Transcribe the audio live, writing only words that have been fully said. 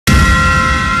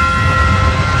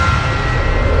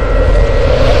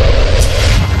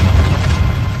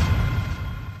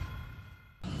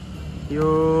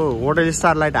Hotel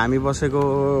starlight हामी बसेको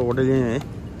hotel यही है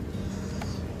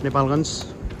नेपालगञ्ज।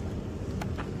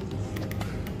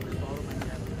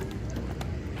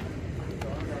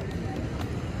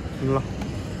 ल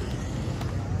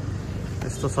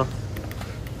यस्तो छ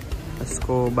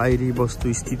यसको बाहिरी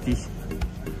वस्तु स्थिति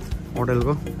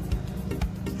होटलको।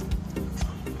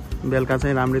 बेलुका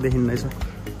चाहिँ राम्रै देखिँदैछ।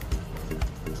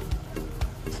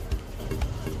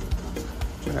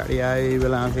 गाडी आए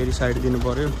बेलामा फेरि साइड दिनु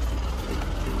पर्यो।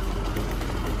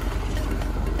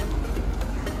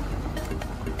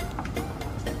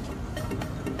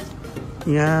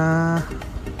 यहाँ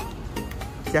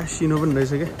क्यासिनो पनि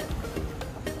रहेछ क्या,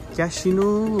 क्यासिनो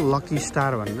लकी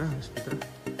स्टार भनेर यसभित्र।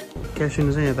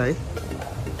 क्यासिनो चाहिँ यता है,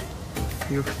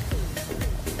 यो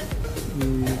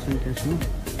चाहिँ क्यासिनो।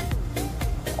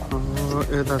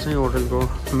 यता चाहिँ होटलको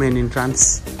मेन इन्ट्रान्स।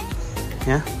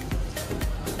 यहाँ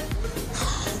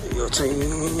यो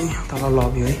चाहिँ तल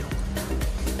लबी है,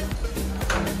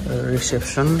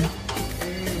 रिसेप्सन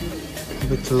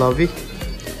विथ लबी।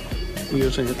 यो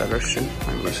चाहिँ यता रेस्टुरेन्ट,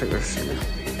 हामी बसेको रेस्टुरेन्ट।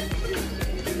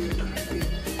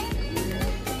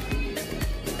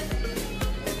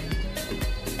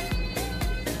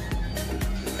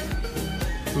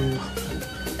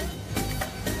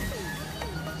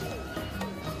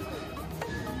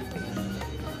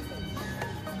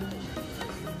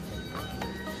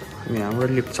 हाम्रो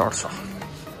लिफ्ट चढ्छ।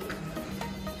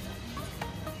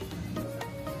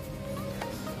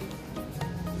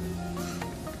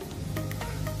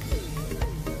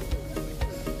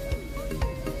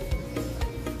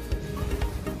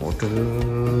 होटल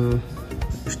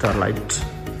स्टारलाइट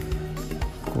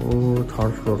को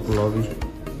 3rd फ्लोर को लबी।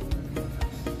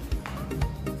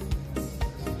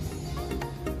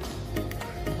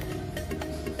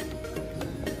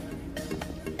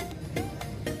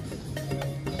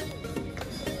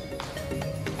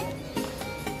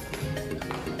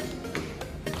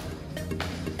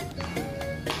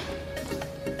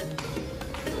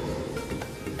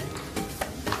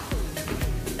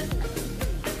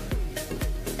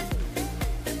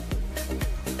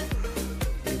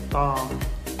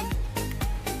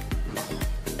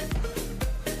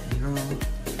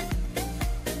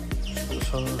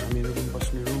 हामीहरू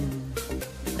बस्ने रुम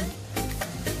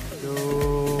यो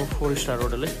 4 स्टार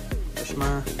होटल है। यसमा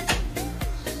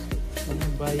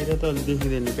बाहिर त अलि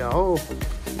देखिँदैन क्या हो,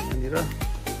 यहाँनिर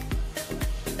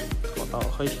कता हो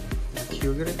खै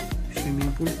थियो के अरे स्विमिङ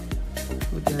पुल।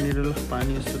 त्यहाँनिर ल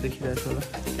पानी यस्तो देखिरहेको छ होला,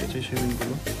 त्यो चाहिँ स्विमिङ पुल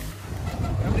हो।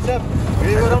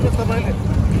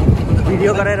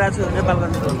 भिडियो गराइरहेको छु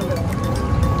नेपालगञ्जको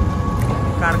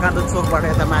कारकाँदो चोकबाट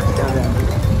यता माथि जाँदै।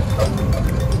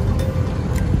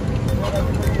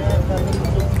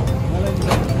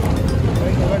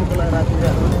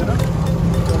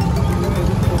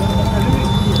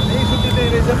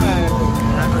 डेक्सा है,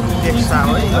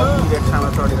 डेक्सामा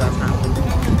चढिरहेको छ।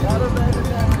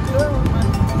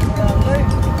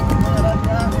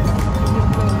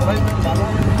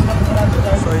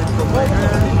 शहीदको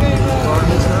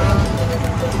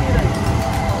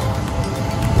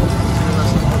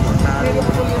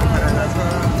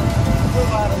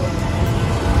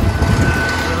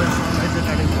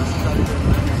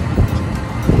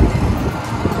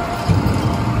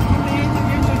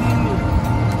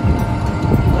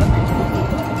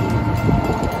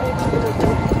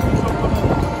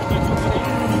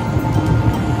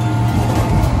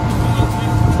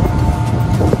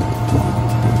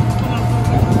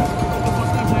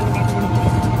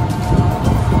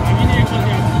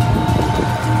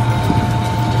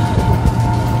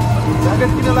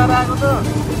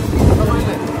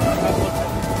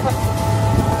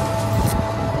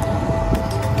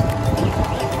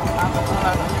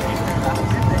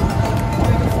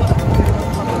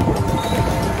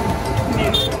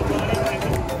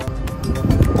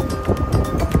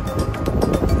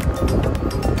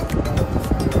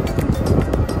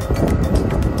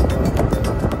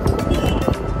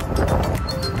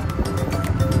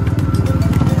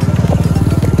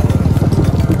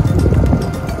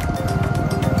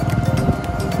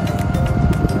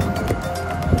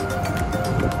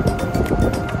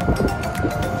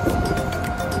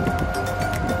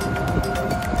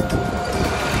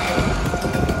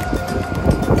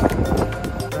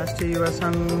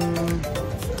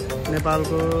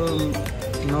नेपालको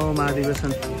 9औं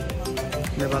महाधिवेशन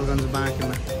नेपालगञ्ज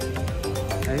बाँकीमा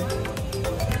है।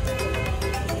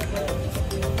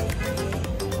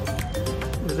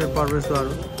 यो चाहिँ प्रवेशद्वार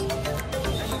हो।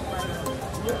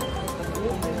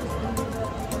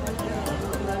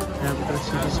 यहाँभित्र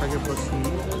छिरिसकेपछि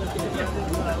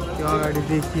त्यो अगाडि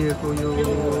देखिएको यो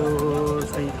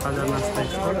चाहिँ खाजा नास्ता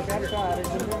स्टल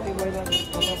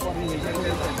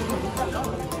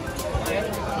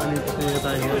अनि त्यो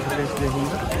यता हेर्दै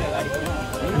देखिन्छ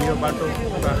यो बाटो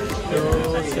पुरा त्यो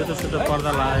सेतो सेतो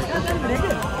पर्दा लागेको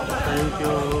चाहिँ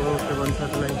त्यो के भन्छ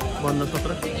त्यसलाई बन्द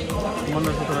सत्र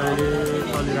अहिले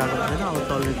चलिरहेको छैन अब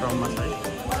चल्ने क्रममा छ है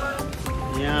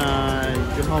यहाँ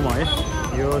त्यो ठाउँमा है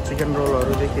यो चिकन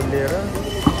रोलहरूदेखि लिएर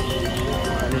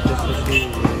अनि त्यसपछि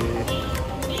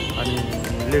अनि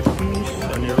लेग पिस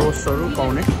अनि रोस्टहरू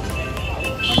पाउने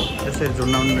त्यसरी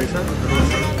झुन्डाउने रहेछ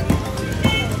रोस्टहरू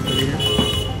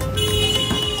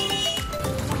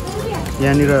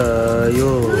यहाँनिर यो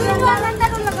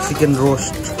चिकन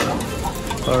रोस्ट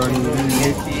अनि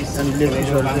लेग पिसहरू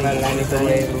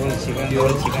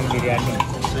चिकन बिरयानी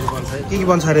के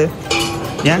बन्छ अरे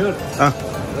यहाँ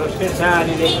रोस्टेड छ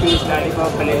अनि leg piece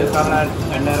lollipop plate salad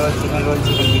अन्डा रोल चिकन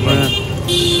बिरयानी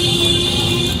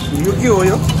यो के हो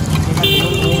यो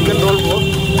चिकन रोल हो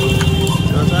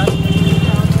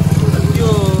त्यो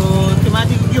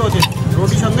माथि के हो त्यो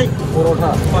रोटीसँगै परोठा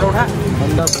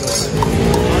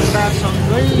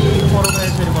अन्डासँगै परोठा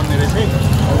यसरी बन्ने रहेछ है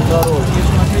अन्डा रोल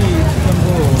यसमा चाहिँ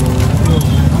चिकनको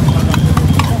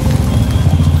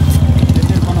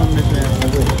यसरी बनाउने रहेछ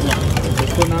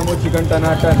यसको नाम हो चिकन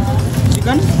टनाटन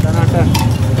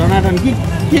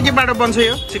के बाटो बन्छ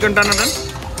यो चिकन टनाटन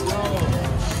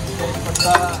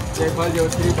नेपाल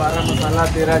यात्री 12 मसाला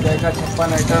 13 जायका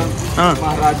 56 आइटम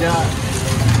महाराजा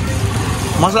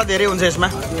मसला धेरै हुन्छ यसमा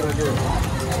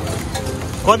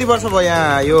कति वर्ष भयो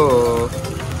यहाँ यो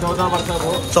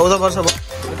 14 वर्ष भयो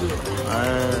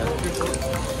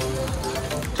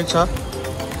ठिक छ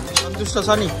सन्तुष्ट छ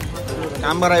नि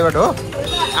काम गराइबाट हो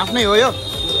आफ्नै हो यो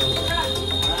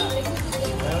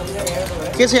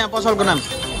के छ यहाँ पसलको नाम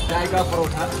जायका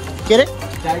परोठा के रे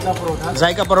जायका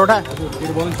परोठा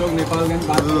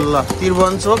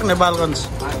त्रिभुवन चोक नेपालगञ्ज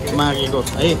मागेको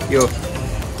है यो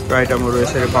आइटमहरू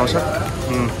यसरी पाउँछ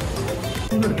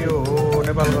यो हो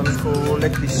नेपालगञ्जको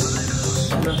लेग पिस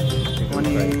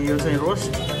अनि यो चाहिँ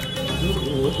रोस्ट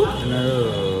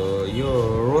यो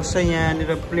रोस्ट चाहिँ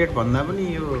यहाँनिर प्लेट भन्दा पनि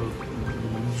यो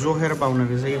जोखेर पाउने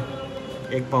रहेछ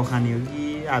कि 1 पाउ खाने हो कि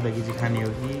आधा केजी खाने हो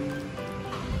कि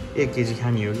 1 केजी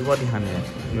खाने हो कि कति खाने हो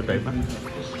यो टाइपमा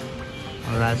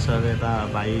राज सर यता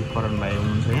भाइ करण भाइ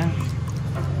हुनुहुन्छ यहाँ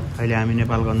अहिले हामी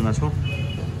नेपालगञ्जमा छौँ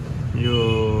यो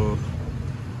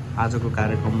आजको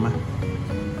कार्यक्रम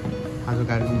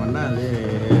भन्दा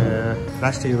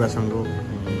राष्ट्रिय युवा सङ्घको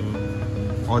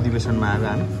अधिवेशनमा आएको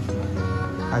हामी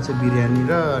आज चाहिँ बिरयानी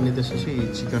र अनि त्यसपछि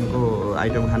चिकनको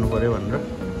आइटम खानु पऱ्यो भनेर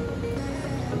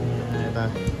यता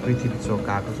पृथ्वी चोक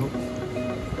आएको छौँ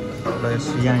र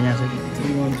यहाँ चाहिँ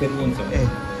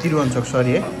त्रिभुवन चोक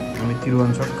सरी है हामी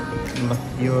त्रिभुवन चोक ल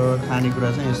यो खानेकुरा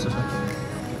चाहिँ यस्तो छ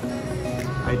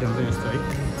आइटम चाहिँ यस्तो है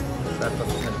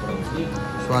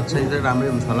स्वाद चाहिँ राम्रै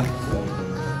हुन्छ होला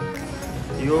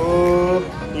यो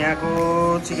यहाँको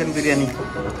चिकन बिरयानी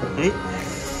है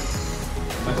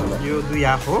यो 2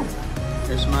 हाफ हो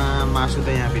यसमा मासु त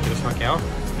यहाँभित्र सक्या हो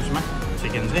यसमा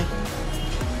चिकन चाहिँ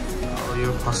अब यो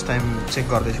फर्स्ट टाइम चेक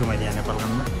गर्दैछु मैले यहाँ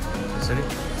नेपालगञ्जमा त्यसरी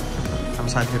अब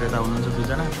साथीहरू यता हुनुहुन्छ 2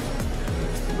 जना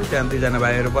त्यहाँ 2 जना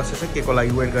भाइहरू बसेछ के को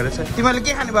लागि वेट गरेछ तिमीहरूले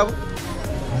के खाने बाबु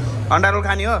अन्डा रोल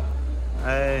खाने हो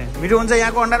ए मिठो हुन्छ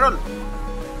यहाँको अन्डा रोल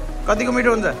कतिको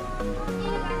मिठो हुन्छ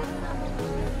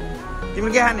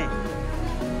तिमीले के खाने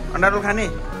अन्डा रोल खाने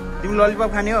तिमी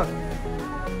ललिपप खाने हो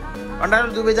अन्डा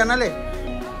रोल 2 जनाले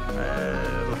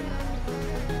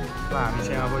ल हामी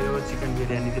चाहिँ अब यो चिकन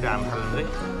बिरयानीतिर हाम थाल्नु है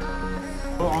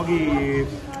अघि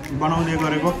बनाउँदै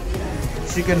गरेको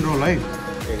चिकन रोल है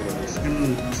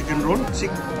चिकन रोल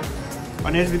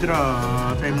अनि यसभित्र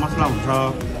चाहिँ मसला हुन्छ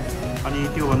अनि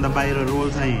त्योभन्दा बाहिर रोल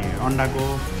चाहिँ अन्डाको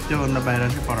त्योभन्दा बाहिर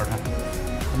चाहिँ परोठा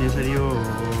अनि यसरी यो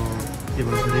के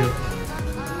भन्छ यो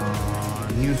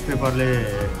न्युज पेपरले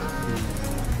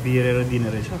बिहेरेर दिने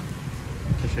रहेछ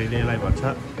त्यसैले यसलाई भन्छ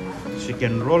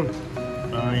चिकन रोल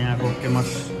र यहाँको फेमस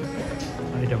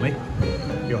आइटम है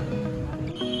यो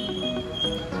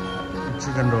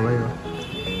चिकन रोल है यो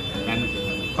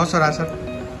कसो रहेछ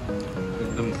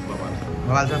एकदम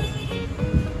भवाल छ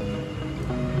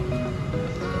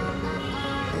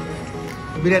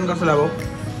बिरयानी कस्तो लाग्यो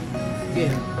के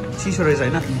चिसो रहेछ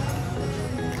होइन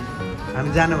हामी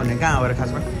जानु भने कहाँ हो र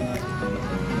खासमा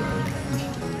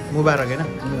मुबारक होइन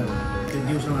त्यो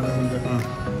दिउँसोमा हुन्छ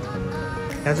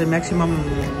यहाँ चाहिँ म्याक्सिमम्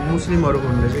मुस्लिमहरूको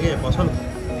हुँदैछ कि पसल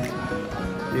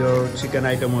यो चिकन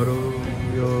आइटमहरू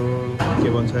यो के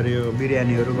भन्छ अरे यो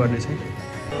बिरयानीहरू गर्ने चाहिँ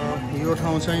यो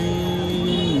ठाउँ चाहिँ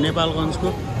नेपालगञ्जको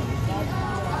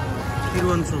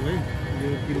त्रिभुवन चोक है यो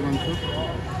तिरुवन्छु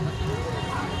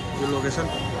यो लोकेसन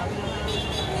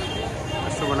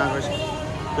यस्तो बनाएको रहेछ।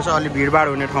 त्यो चाहिँ अलि भिडभाड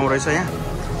हुने ठाउँ रहेछ यहाँ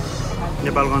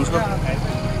नेपालगञ्जको।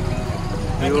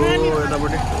 यो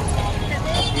यतापट्टि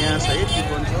यहाँ छ है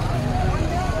तिरुवन्छु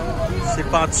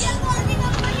C5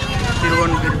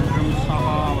 तिरुवनन्तपुरम सह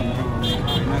भनेर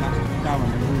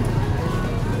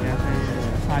यहाँ चाहिँ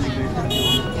शालिग्राम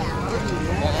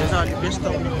त्यो चाहिँ अलिक व्यस्त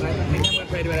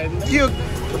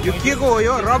के को हो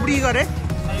यो रबडी गरे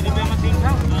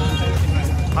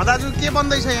दाजु के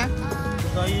बन्दैछ यहाँ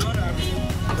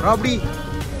रबडी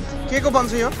के को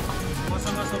बन्छ यो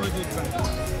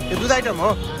दुध आइटम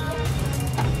हो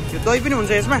यो दही पनि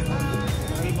हुन्छ यसमा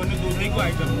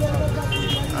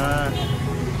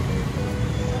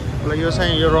यो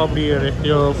चाहिँ यो रबडी अरे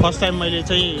यो फर्स्ट टाइम मैले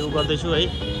चाहिँ यो गर्दैछु है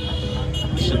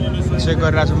चेक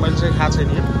गरिरहेको छु मैले चाहिँ खाएको छैन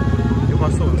यो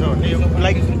कस्तो हुन्छ भन्ने यो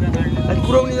लाइक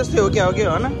कुराउनी जस्तै हो क्या हो कि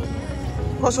होइन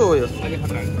कसो हो यो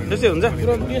त्यस्तै हुन्छ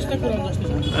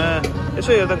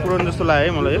यसो हेर्दा कुराउनी जस्तो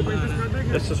लाग्यो है मलाई यो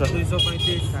यस्तो छ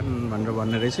भनेर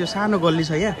भन्ने रहेछ। यो सानो गल्ली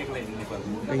छ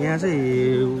यहाँ चाहिँ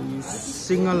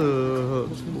सिङ्गल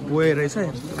वे रहेछ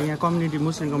यहाँ कम्युनिटी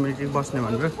मुस्लिम कम्युनिटी बस्ने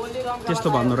भनेर त्यस्तो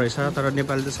भन्नु रहेछ। तर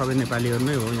नेपाली त सबै नेपालीहरू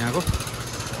नै हो यहाँको।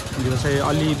 यो चाहिँ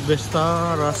अलि व्यस्त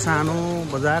र सानो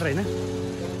बजार होइन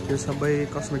यो सबै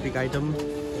कस्मेटिक आइटम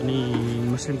अनि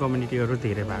मुस्लिम कम्युनिटीहरू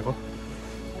धेरै भएको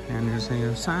यहाँनिर चाहिँ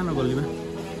यो सानो गल्लीमा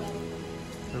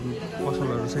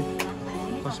पसलहरू चाहिँ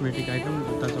कस्मेटिक आइटम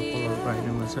जुत्ता चप्पलहरूको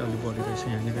आइटमहरू चाहिँ अलिक बढी रहेछ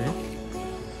यहाँनिर है।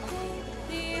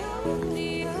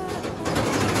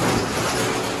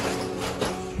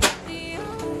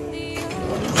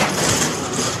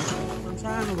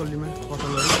 सानो गल्लीमा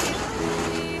पसलहरू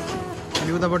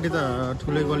अनि उतापट्टि त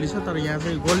ठुलै गल्ली छ तर यहाँ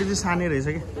चाहिँ गल्ली चाहिँ सानै रहेछ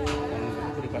कि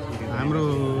हाम्रो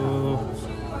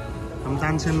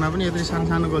तानसेनमा पनि यत्रो सानो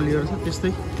सानो गल्लीहरू छ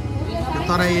त्यस्तै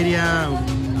तराई एरिया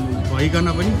भइकन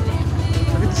पनि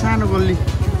अलिक सानो गल्ली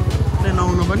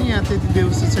नहुनु पनि यहाँ त्यति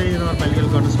व्यवस्थित चाहिँ नगरपालिकाले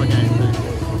गर्न सकेको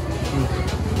छैन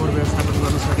फोहोर व्यवस्थापन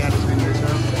गर्न सकेको छैन रहेछ।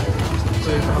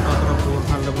 त्यस्तो तत्र फोहोर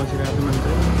फाल्दा बसिरहेको थियो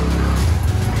मान्छे।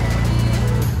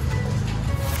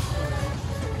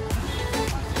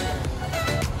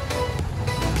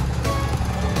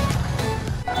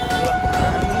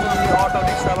 अटो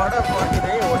रिक्साबाट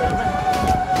पर्खिँदै होटलमा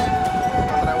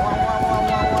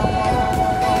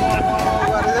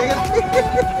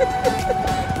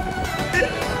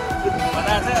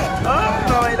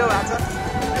रमाइलो भएको छ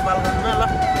नेपालगञ्जमा ल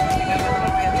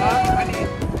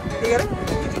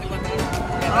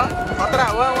खतरा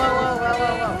वा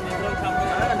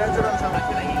नेचुरल छ।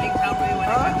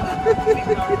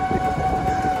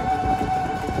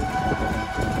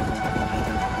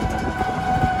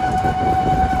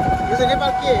 यो चाहिँ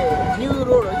नेपाल के न्यू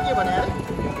रोड हो के भने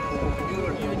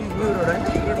न्यू रोड है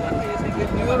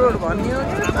न्यू रोड भनियो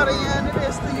तर यहाँनिर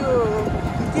यस्तो यो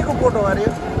के को बोटो अरे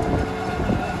यो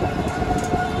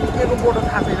के को बोटो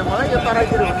थाहा छैन मलाई। यो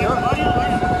तराईतिर हुने हो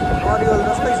अरियल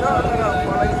जस्तै छ तर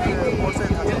मलाई बोट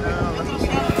चाहिँ थाहा छैन।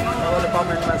 तपाईँले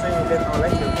कमेन्टमा चाहिँ लेख्नु होला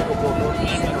है के को बोटो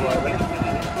भयो भने।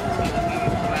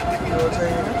 यो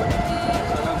चाहिँ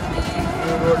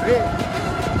न्यू रोड रे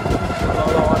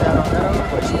अँध्यारो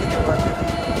भइसक्यो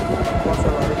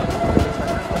पसलहरू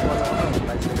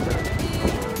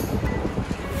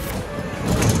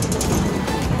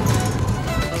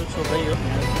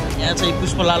यहाँ चाहिँ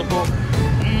पुष्पलालको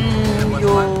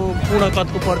यो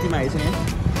पूर्णकतको प्रतिमा आएछ यहाँ।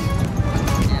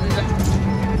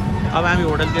 अब हामी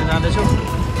होटलतिर जाँदैछौँ।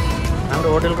 हाम्रो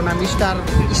होटलको नाम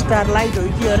स्टार लाइट हो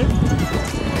कि अरे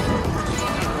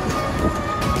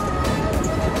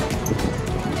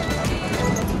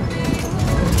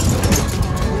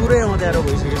पुरै अँध्यारो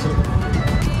भइसकेको छ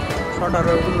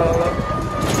सटरहरू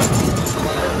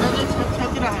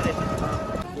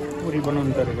पुरी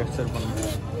बनाउनु तरिका यसरी बनाउनु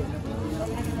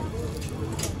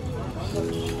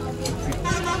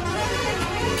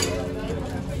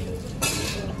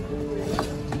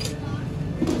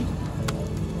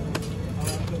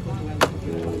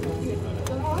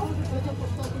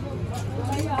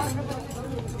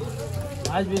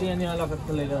आज बिरयानी वाला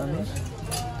कत्तो लेगा नहीं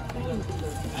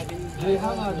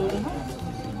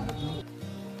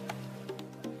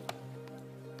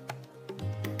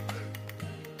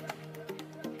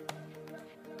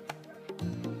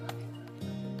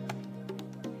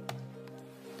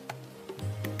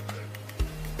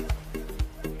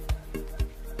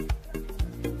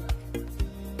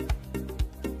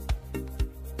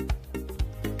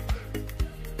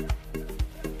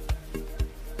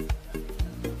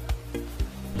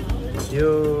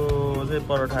यो चाहिँ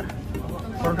परोठा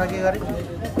के गरे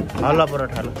हल्ला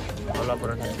परोठा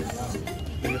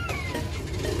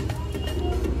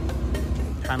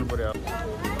खानु पर्यो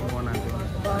बनाएको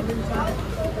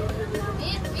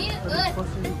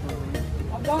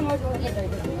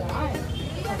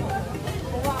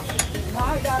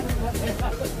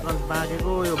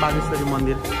बाँकेको यो बागेश्वरी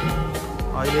मन्दिर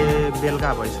अहिले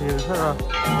बेलुका भइसकेको छ र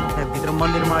त्यहाँभित्र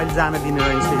मन्दिरमा अहिले जान दिने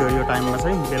रहेछ यो टाइममा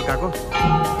चाहिँ बेलुकाको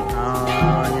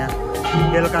यहाँ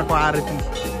बेलुकाको आरती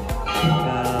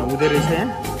हुँदै रहेछ यहाँ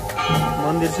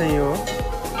मन्दिर चाहिँ यो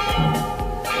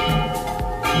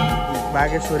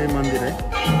बागेश्वरी मन्दिर है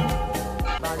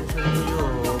बागेश्वरी यो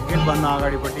गेटभन्दा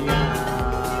अगाडिपट्टि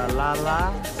यहाँ लाला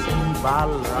बाल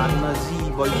राजनाजी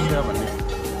वैश्य भन्ने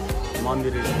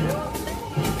मन्दिर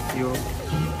रहेछ यो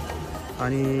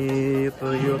अनि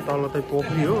यो तल चाहिँ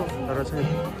पोखरी हो तर चाहिँ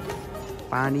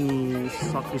पानी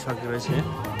सकिसकेको रहेछ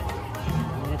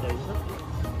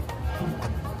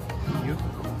यो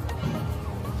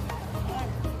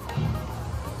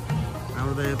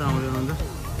हाम्रो त यता आउँदै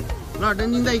हुनुहुन्छ ल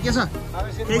डेन्जिङ दाइ के छ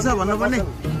केही छ भन्नुपर्ने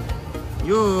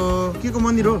यो के को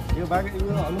मन्दिर हो यो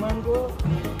हनुमानको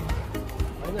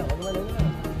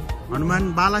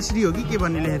हनुमान बालाश्री हो कि के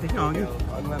भन्ने लेखेको थियो कि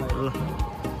हनुमान ल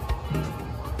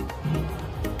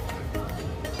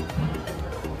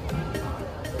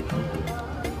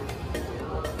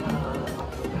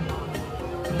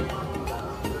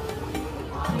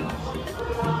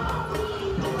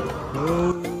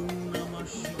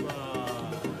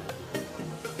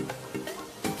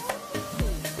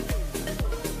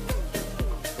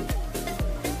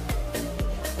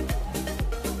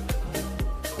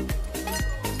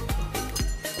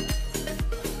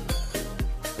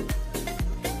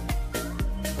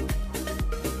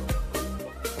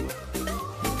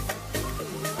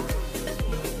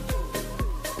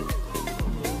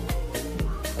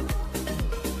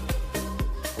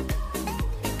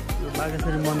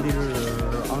बागेश्वरी मन्दिर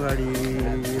अगाडि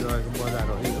रहेको बजार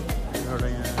हो यो एउटा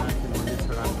यहाँ मन्दिर छ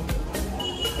राम्रो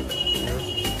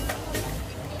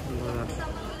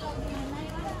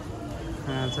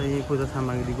यहाँ चाहिँ पूजा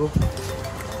सामग्रीको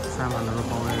सामानहरू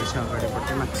पाउने रहेछ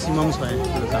अगाडिपट्टि म्याक्सिमम् छ यहाँ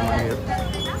पूजा सामग्रीहरू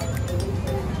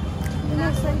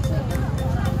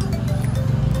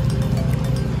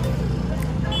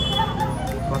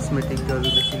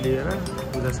कस्मेटिकहरूदेखि लिएर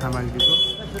पूजा सामग्रीको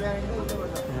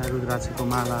यहाँ रुद्राक्षको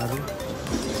मालाहरू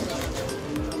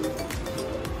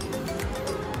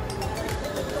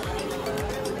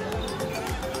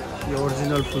यो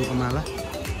ओरिजिनल फुलको माला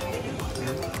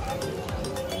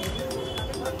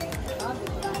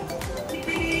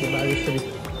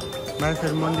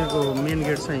बागेश्वरी मन्दिरको मेन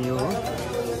गेट चाहिँ यो हो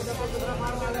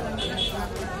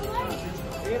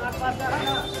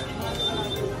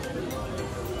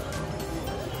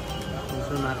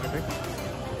मार्केट है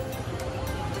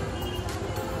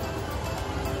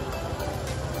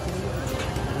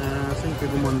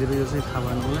सिङ्केको मन्दिर यो चाहिँ थाहा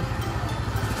भएन मलाई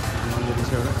मन्दिर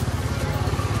छ एउटा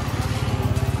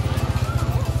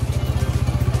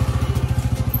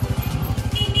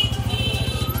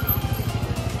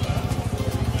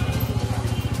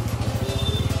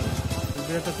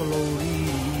बेतको लौरी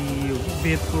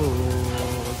बेतको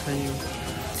चाहिँ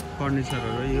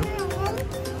फर्निचरहरू यो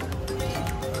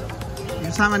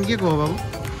सामान के को हो बाबु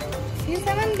यो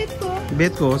सामान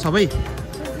बेतको हो सबै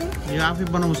यो आफै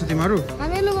बनाउँछ तिमीहरू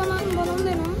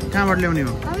कहाँबाट ल्याउने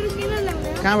हो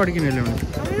कहाँबाट किनेर ल्याउने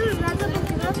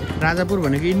राजापुर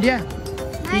भनेको इन्डिया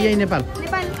कि यही नेपाल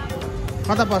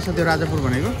कता पर्छ त्यो राजापुर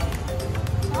भनेको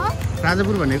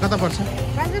कता पर्छ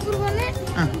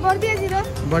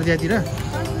बर्दियातिर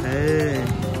ए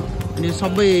अनि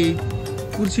सबै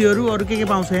कुर्सीहरू अरू के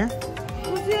पाउँछ यहाँ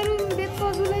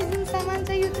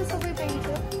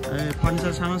ए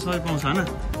फर्निचर सामान सबै पाउँछ होइन